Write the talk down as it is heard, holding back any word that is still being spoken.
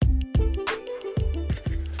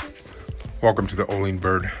Welcome to the Oling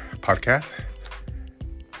Bird podcast.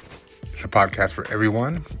 It's a podcast for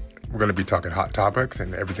everyone. We're going to be talking hot topics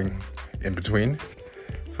and everything in between.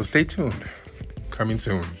 So stay tuned. Coming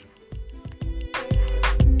soon.